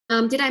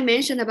Did I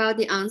mention about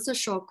the answer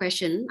short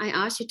question? I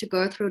asked you to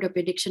go through the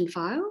prediction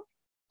file.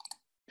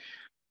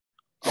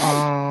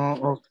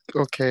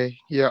 Okay.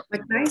 Yeah.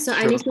 Okay, so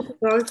sure. I need you to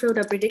go through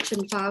the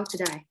prediction file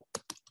today.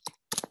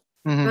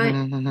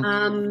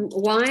 Right.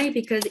 Why?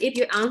 Because if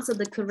you answer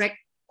the correct,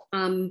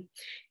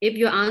 if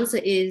your answer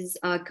is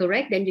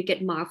correct, then you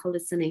get mark for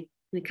listening.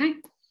 Okay.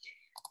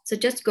 So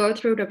just go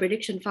through the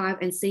prediction file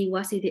and see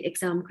what's the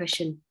exam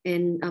question,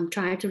 and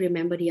try to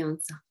remember the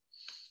answer.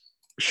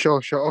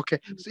 Sure. Okay.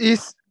 So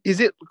is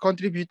it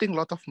contributing a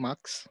lot of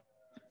marks?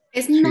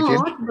 It's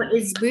not, but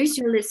it's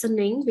visual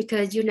listening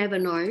because you never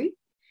know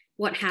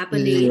what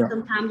happening. Yeah.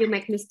 Sometimes you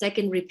make mistake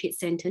in repeat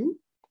sentence.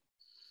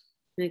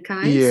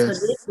 Okay. Yes.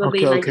 So this will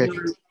be like, Okay.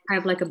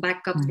 have like a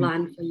backup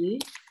plan for you.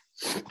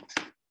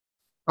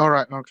 All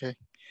right. Okay.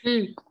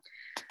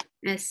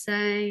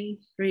 Essay,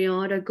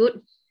 reorder,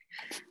 good.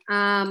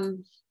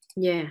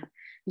 Yeah,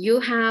 you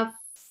have,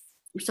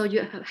 so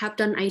you have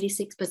done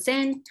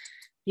 86%.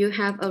 You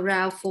have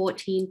around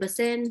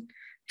 14%.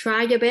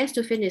 Try your best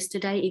to finish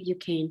today if you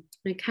can.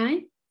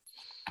 Okay.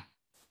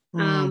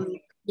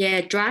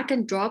 Yeah, drag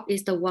and drop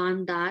is the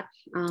one that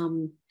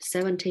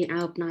 70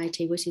 out of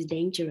 90, which is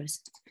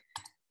dangerous.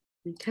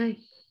 Okay.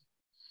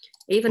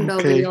 Even though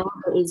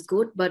reorder is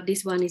good, but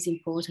this one is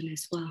important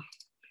as well.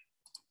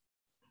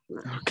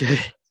 Okay.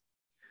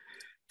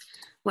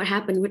 What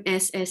happened with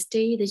SST?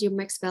 Did you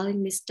make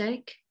spelling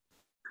mistake?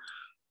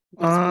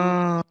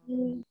 And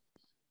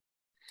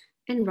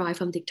write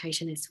from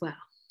dictation as well.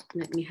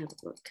 Let me have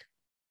a look.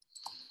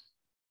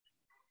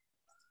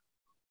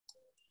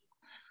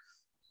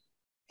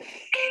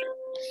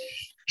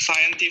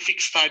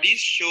 Scientific studies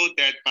show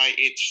that by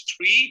age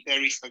 3,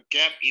 there is a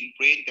gap in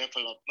brain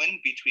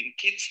development between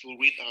kids who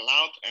read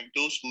aloud and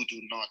those who do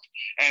not.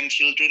 And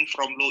children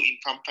from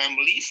low-income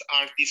families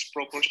are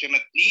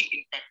disproportionately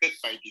impacted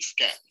by this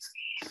gap.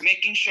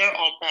 Making sure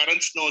all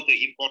parents know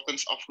the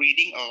importance of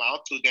reading aloud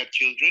to their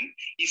children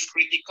is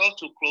critical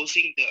to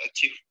closing the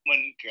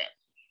achievement gap.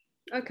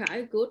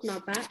 Okay, good,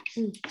 not bad.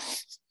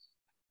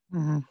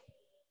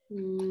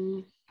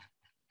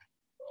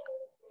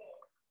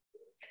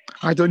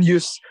 I don't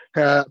use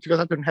because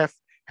I don't have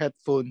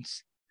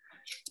headphones.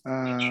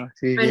 I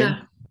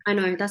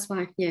know, that's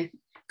fine. Yeah.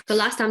 The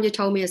last time you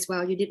told me as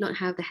well, you did not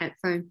have the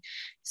headphone.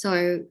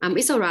 So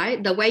it's all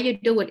right. The way you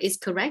do it is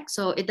correct.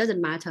 So it doesn't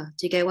matter.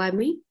 Do you get what I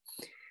mean?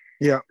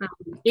 Yeah.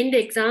 In the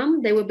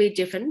exam, they will be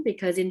different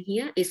because in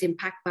here it's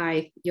impacted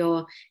by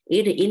your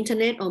either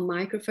internet or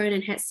microphone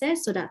and headset.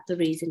 So that's the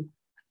reason.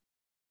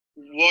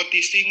 What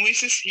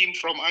distinguishes him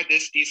from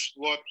others is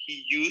what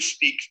he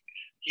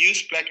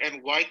used black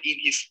and white in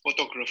his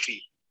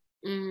photography.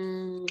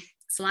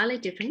 Slightly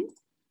different.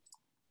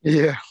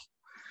 Yeah.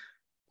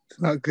 It's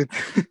not good.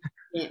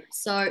 Yeah.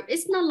 So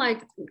it's not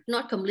like,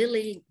 not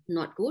completely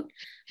not good,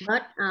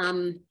 but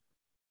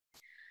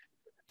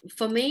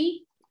for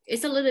me,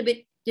 it's a little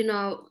bit,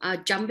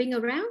 jumping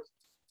around.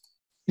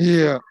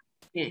 Yeah.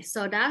 Yeah.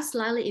 So that's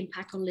slightly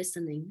impact on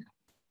listening.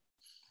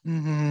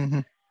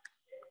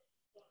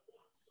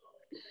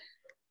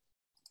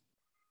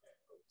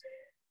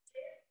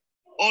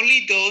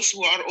 Only those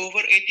who are over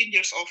 18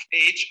 years of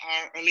age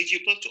are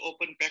eligible to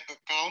open bank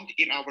account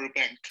in our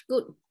bank.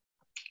 Good.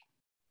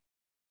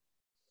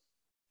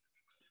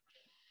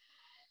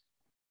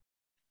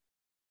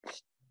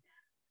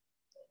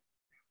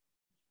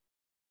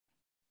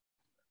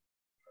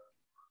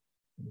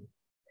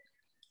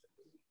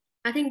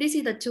 I think this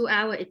is the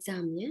 2-hour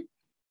exam, yeah?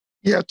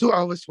 Yeah, 2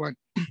 hours one.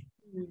 The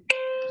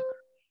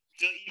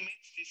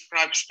image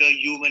describes the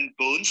human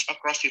bones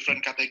across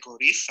different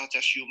categories, such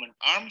as human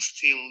arm,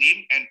 steel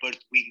limb, and bird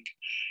wing.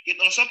 It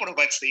also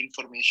provides the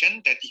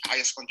information that the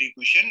highest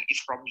contribution is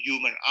from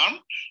human arm,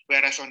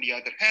 whereas on the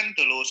other hand,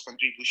 the lowest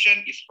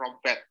contribution is from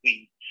bat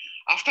wing.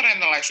 After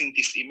analyzing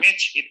this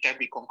image, it can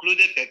be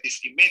concluded that this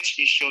image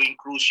is showing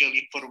crucial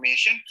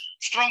information,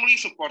 strongly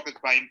supported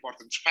by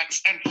important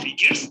facts and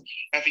figures,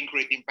 having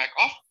great impact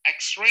of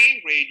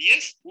X-ray,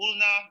 radius,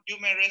 ulna,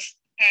 humerus,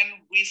 hand,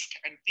 whisk,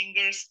 and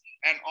fingers,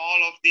 and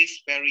all of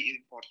this very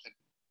important.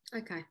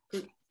 Okay,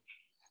 good.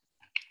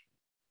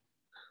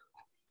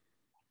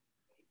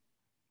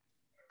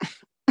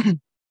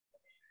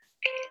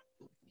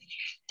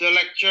 The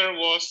lecture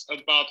was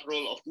about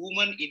role of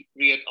women in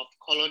period of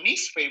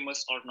colonies,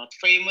 famous or not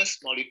famous,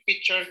 Molly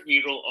Pitcher,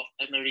 hero of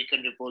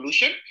American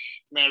Revolution,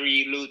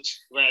 Mary Louth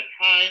Wade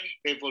High,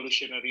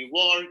 Revolutionary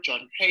War,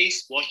 John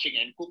Hayes, washing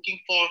and cooking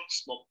fork,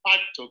 smoke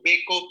pipe,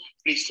 tobacco,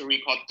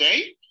 blistering hot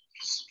day.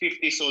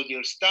 50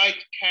 soldiers died,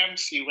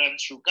 camps, he ran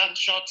through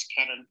gunshots,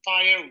 cannon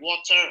fire,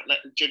 water,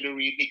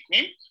 legendary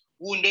nickname.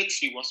 Wounded,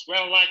 she was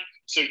well-liked.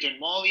 Sergeant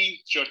Molly,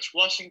 George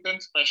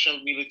Washington, special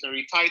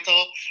military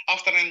title.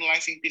 After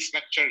analyzing this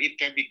lecture, it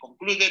can be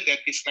concluded that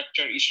this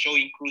lecture is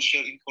showing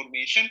crucial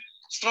information,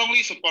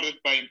 strongly supported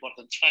by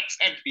important facts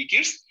and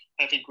figures,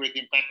 having great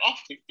impact of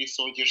 50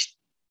 soldiers.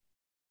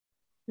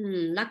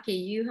 Lucky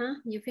you, huh?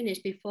 You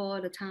finished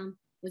before the time.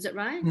 Was it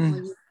right?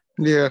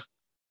 Yeah.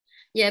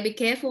 Yeah, be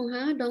careful,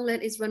 huh? Don't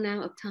let it run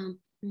out of time.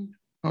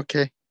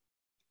 Okay.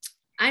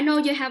 I know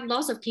you have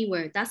lots of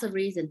keywords. That's the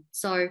reason.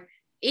 So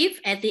if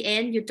at the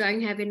end you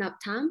don't have enough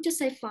time, just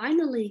say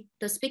finally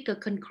the speaker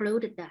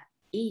concluded that.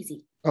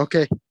 Easy.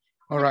 Okay.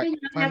 All right. You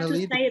don't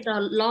Finally, have to say the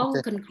long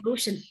okay.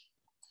 conclusion.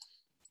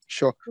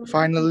 Sure.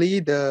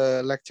 Finally,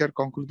 the lecture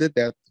concluded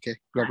that. Okay.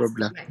 Blah, blah,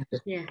 blah. Right.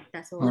 Okay. Yeah,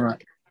 that's all. All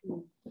right.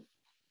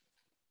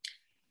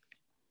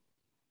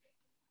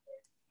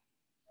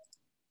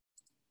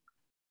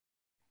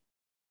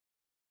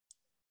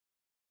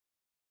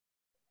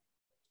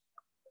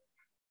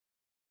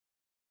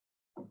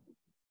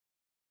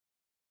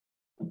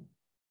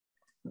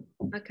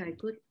 Okay,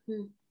 good.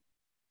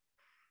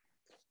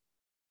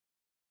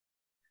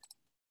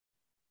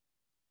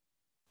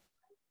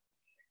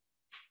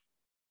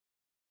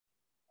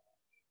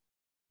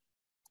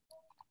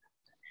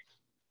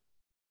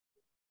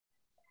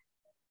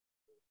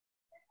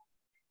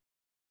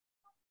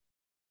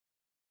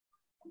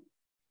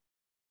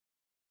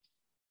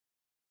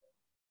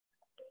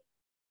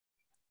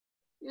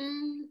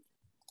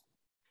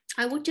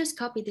 I would just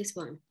copy this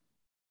one.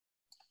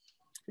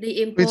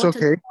 It's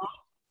okay.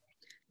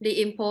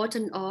 The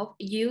importance of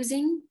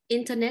using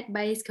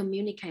internet-based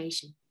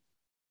communication.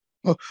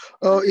 I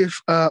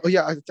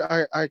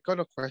got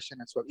a question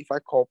as well. If I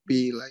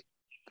copy like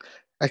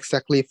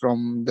exactly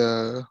from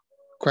the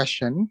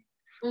question,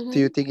 do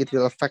you think it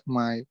will affect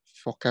my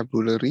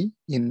vocabulary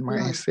in my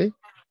essay?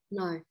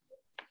 No,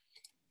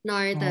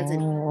 it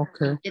doesn't. Oh,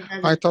 okay. It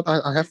doesn't. I thought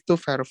I have to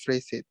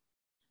paraphrase it.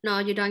 No,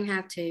 you don't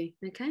have to.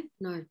 Okay,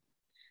 no.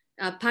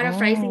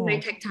 Paraphrasing may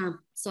take time,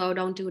 so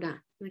don't do that.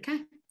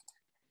 Okay.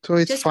 So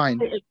it's just fine.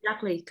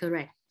 Exactly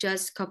correct.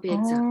 Just copy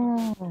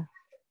exactly.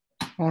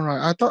 All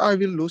right. I thought I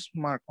will lose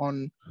mark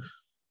on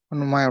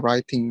my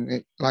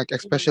writing, like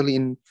especially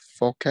in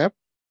vocab.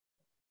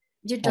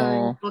 You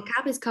don't.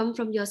 Vocab is come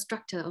from your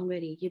structure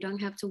already. You don't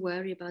have to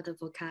worry about the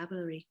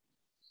vocabulary.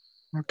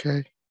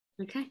 Okay.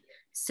 Okay.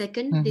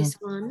 Second, this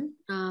one,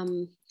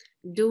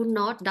 do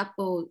not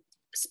double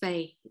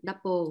space,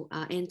 double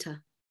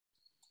enter.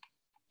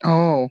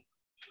 Oh.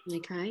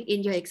 Okay.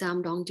 In your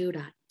exam, don't do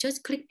that.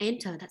 Just click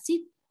enter. That's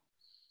it.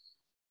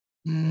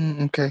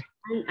 Okay.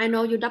 I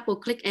know you double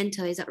click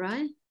enter. Is that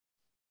right?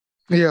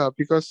 Yeah,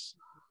 because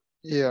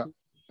yeah.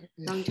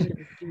 Don't do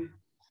that.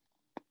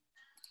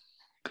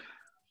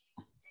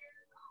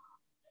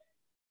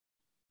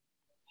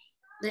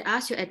 They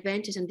ask you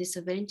advantage and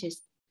disadvantage.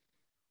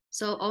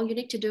 So all you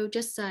need to do,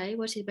 just say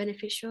what is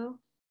beneficial,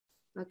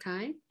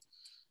 okay?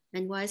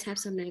 And why is have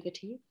some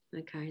negative?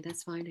 Okay,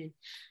 that's fine then.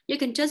 You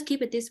can just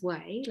keep it this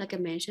way, like I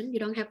mentioned. You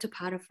don't have to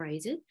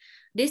paraphrase it.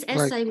 This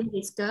essay will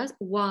discuss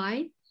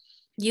why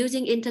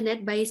using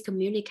internet-based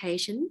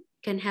communication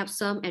can have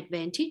some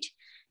advantage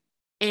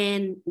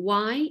and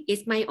why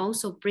it may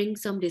also bring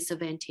some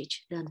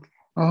disadvantage. Then.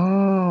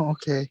 Oh,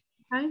 okay.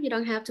 Okay, you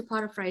don't have to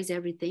paraphrase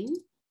everything.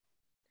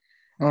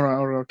 All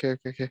right. Okay.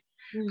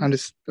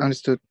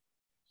 Understood.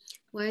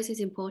 Why is it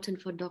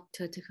important for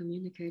doctor to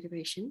communicate with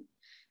patient?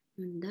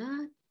 And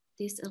that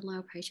this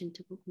allow patient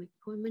to book my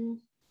appointment.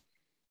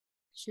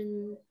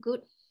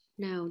 Good.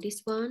 Now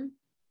this one,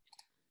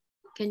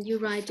 can you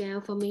write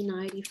down for me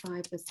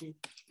 95%?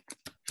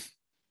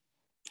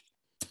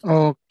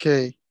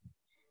 Okay.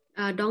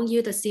 Don't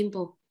use the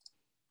symbol.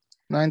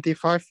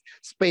 95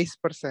 space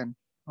 %.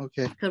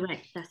 Okay.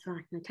 Correct. That's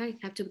right. Okay.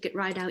 Have to get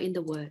right down in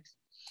the words.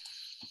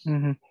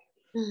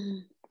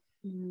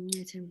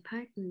 It's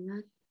impact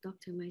that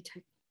doctor may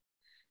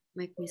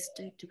make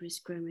mistake to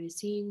prescribe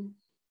medicine.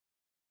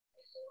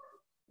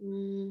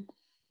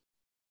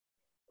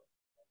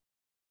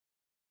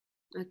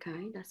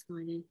 Okay, that's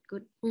fine then.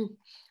 Good.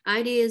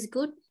 Idea is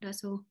good.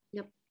 That's all.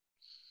 Yep.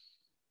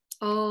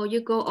 Oh,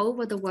 you go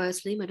over the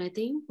words limit, I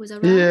think. Was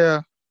that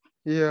right?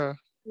 Yeah.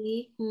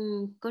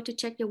 Got to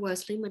check your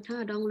words limit,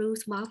 huh? Don't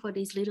lose mark for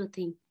these little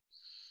things.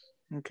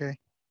 Okay.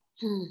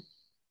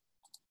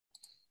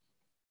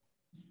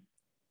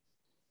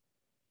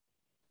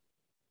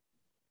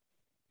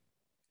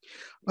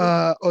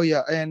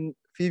 And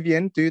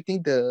Vivian, do you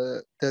think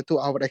the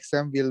 2-hour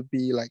exam will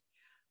be like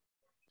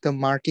the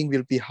marking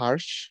will be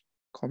harsh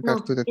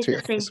compared to the 3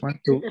 hours one?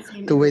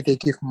 The way they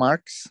give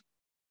marks?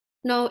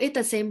 No, it's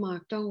the same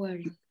mark. Don't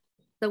worry.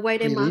 The way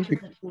they mark is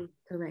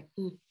correct.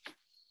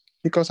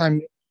 Because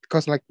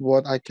like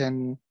what I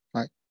can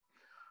like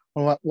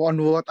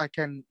on what I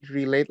can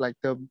relate, like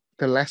the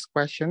last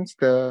questions,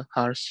 the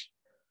harsh.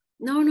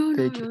 No.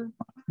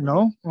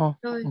 No? Oh,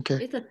 no,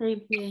 okay. It's the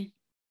same.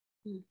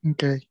 Yeah.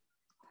 Okay.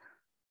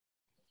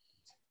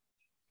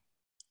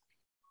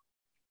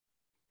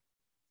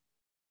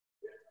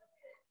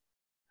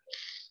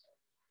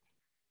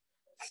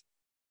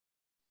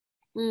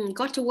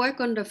 Got to work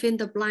on the fill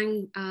the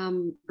blank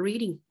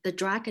reading, the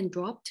drag and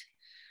dropped.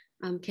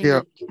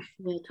 Yeah.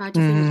 Try to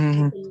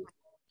finish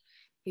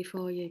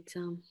before your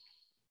exam.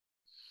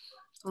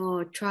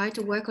 Or try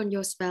to work on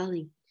your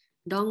spelling.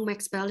 Don't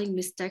make spelling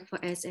mistake for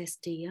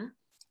SST. Yeah.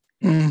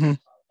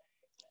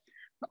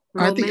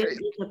 Roman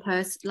is a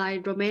person.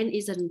 Like Roman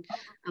is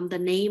the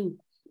name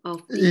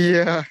of the.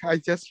 Yeah, I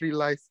just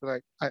realized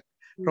like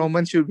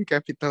Roman should be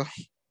capital.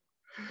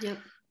 Yep.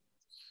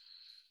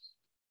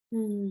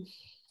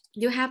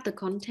 You have the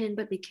content,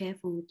 but be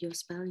careful with your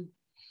spelling.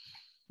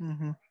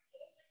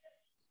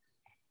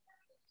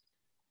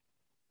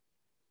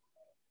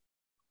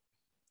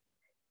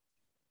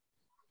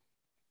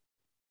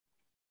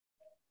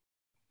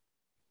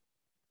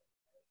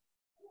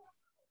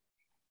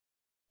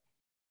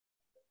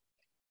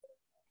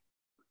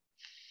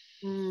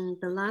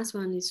 The last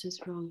one is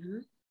just wrong,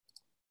 huh?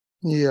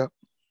 Yeah.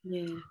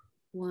 Yeah.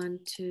 1,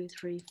 2,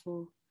 3,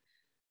 4.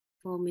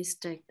 4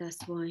 mistake. That's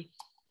why.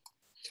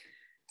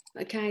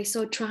 Okay,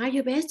 so try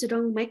your best to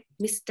don't make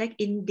mistake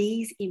in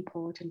these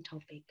important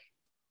topic.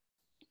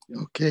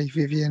 Okay,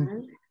 Vivian.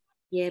 Right?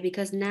 Yeah,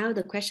 because now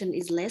the question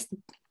is less. Do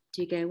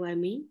you get what I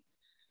mean?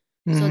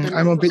 So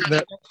I'm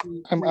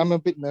a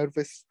bit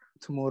nervous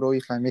tomorrow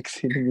if I make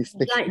silly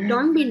mistakes. Like,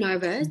 don't be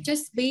nervous.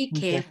 Just be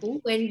careful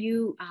when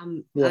you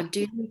are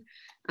doing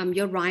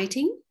your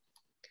writing.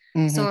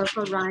 So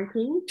for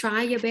writing,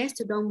 try your best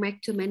to don't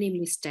make too many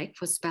mistakes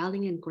for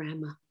spelling and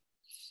grammar.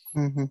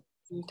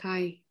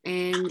 Okay,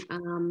 and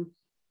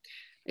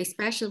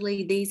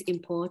especially these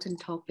important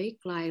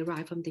topics like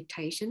write from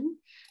dictation,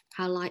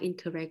 highlight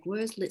incorrect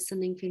words,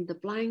 listening fill the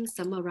blank,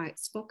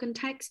 summarize spoken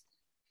text,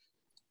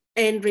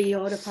 and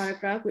reorder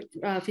paragraph with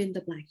fill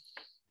the blank.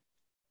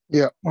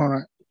 Yeah, all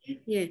right.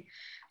 Yeah,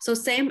 so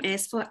same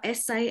as for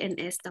essay and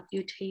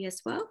SWT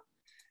as well.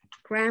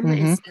 Grammar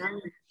and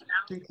spelling.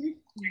 Okay.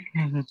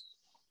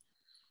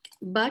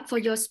 But for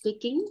your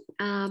speaking,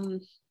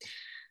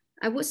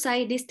 I would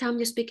say this time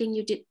your speaking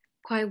you did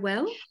quite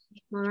well.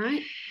 All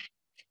right.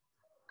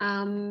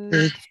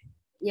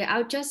 Yeah,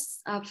 I'll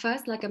just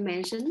first, like I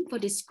mentioned, for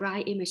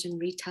describe, image, and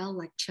retell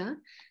lecture,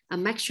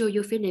 make sure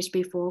you finish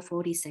before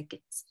 40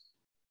 seconds.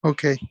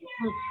 Okay.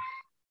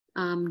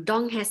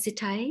 Don't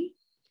hesitate.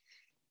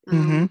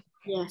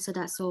 Yeah, so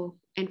that's all.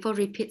 And for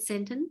repeat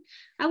sentence,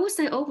 I would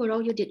say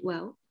overall you did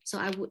well. So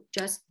I would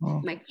just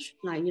make,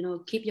 like,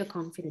 keep your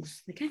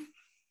confidence. Okay.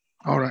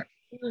 All right.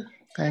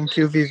 Thank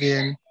you,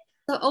 Vivian.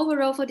 So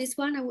overall for this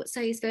one, I would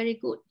say it's very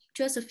good.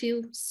 Just a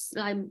few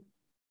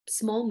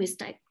small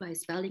mistakes like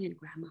spelling and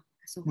grammar.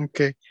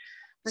 Okay.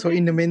 So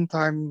in the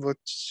meantime, what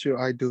should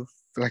I do,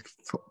 like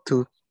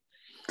to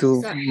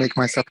make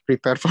myself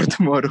prepare for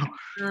tomorrow?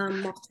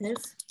 Mock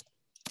test,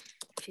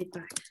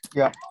 feedback.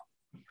 Yeah.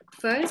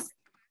 First,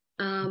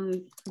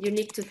 you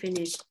need to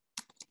finish.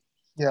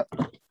 Yeah.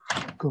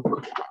 Go.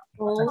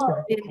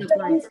 All in the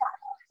blank.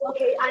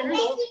 Okay, I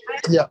know.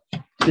 Yeah.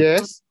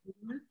 Yes.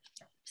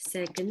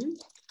 Second,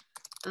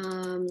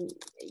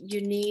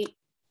 you need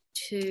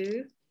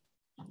to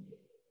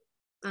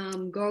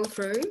go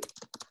through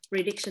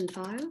prediction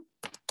file.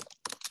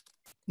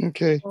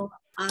 Okay.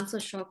 Answer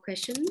short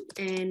question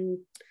and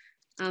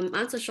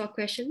answer short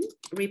question,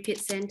 repeat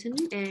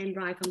sentence, and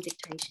write from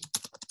dictation.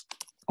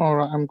 All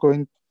right, I'm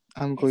going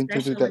to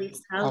do that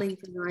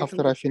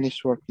after I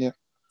finish work. Yeah.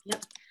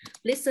 Yep.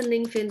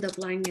 Listening, fill the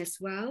blank as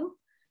well.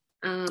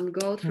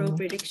 Go through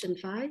prediction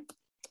file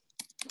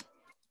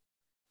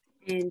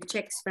and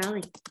check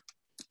spelling.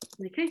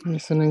 Okay.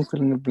 Listening,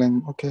 fill in the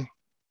blank. Okay.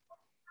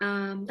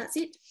 That's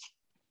it.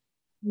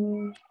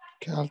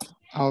 Okay,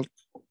 I'll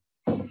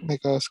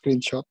make a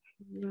screenshot.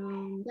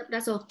 Yep,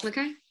 that's all.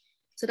 Okay.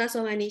 So that's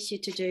all I need you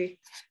to do.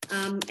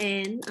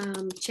 And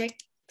check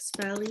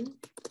spelling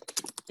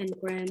and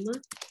grammar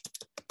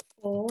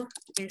for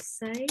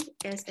essay,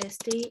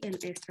 SST, and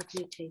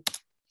SWT.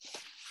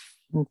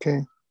 Okay.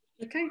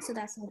 Okay, so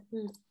that's all.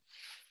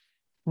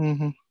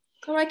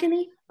 All right,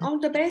 Kenny. All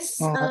the best.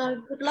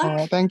 Good luck. All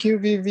right. Thank you,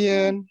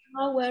 Vivian.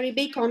 Don't worry.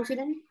 Be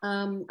confident.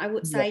 I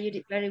would say you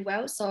did very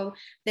well. So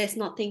there's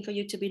nothing for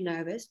you to be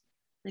nervous.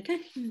 Okay.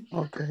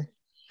 Okay.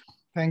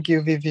 Thank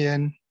you,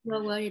 Vivian.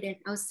 No worry then.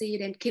 I'll see you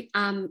then. Keep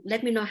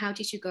let me know how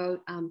did you go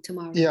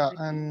tomorrow. Yeah,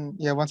 and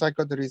once I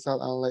got the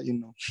result, I'll let you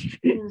know.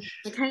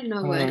 Okay,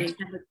 no worries.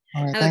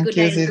 All right. Have Thank a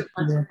good you,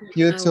 day.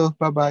 You too.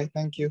 Bye-bye.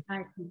 Thank you.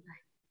 Bye.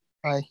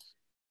 Bye.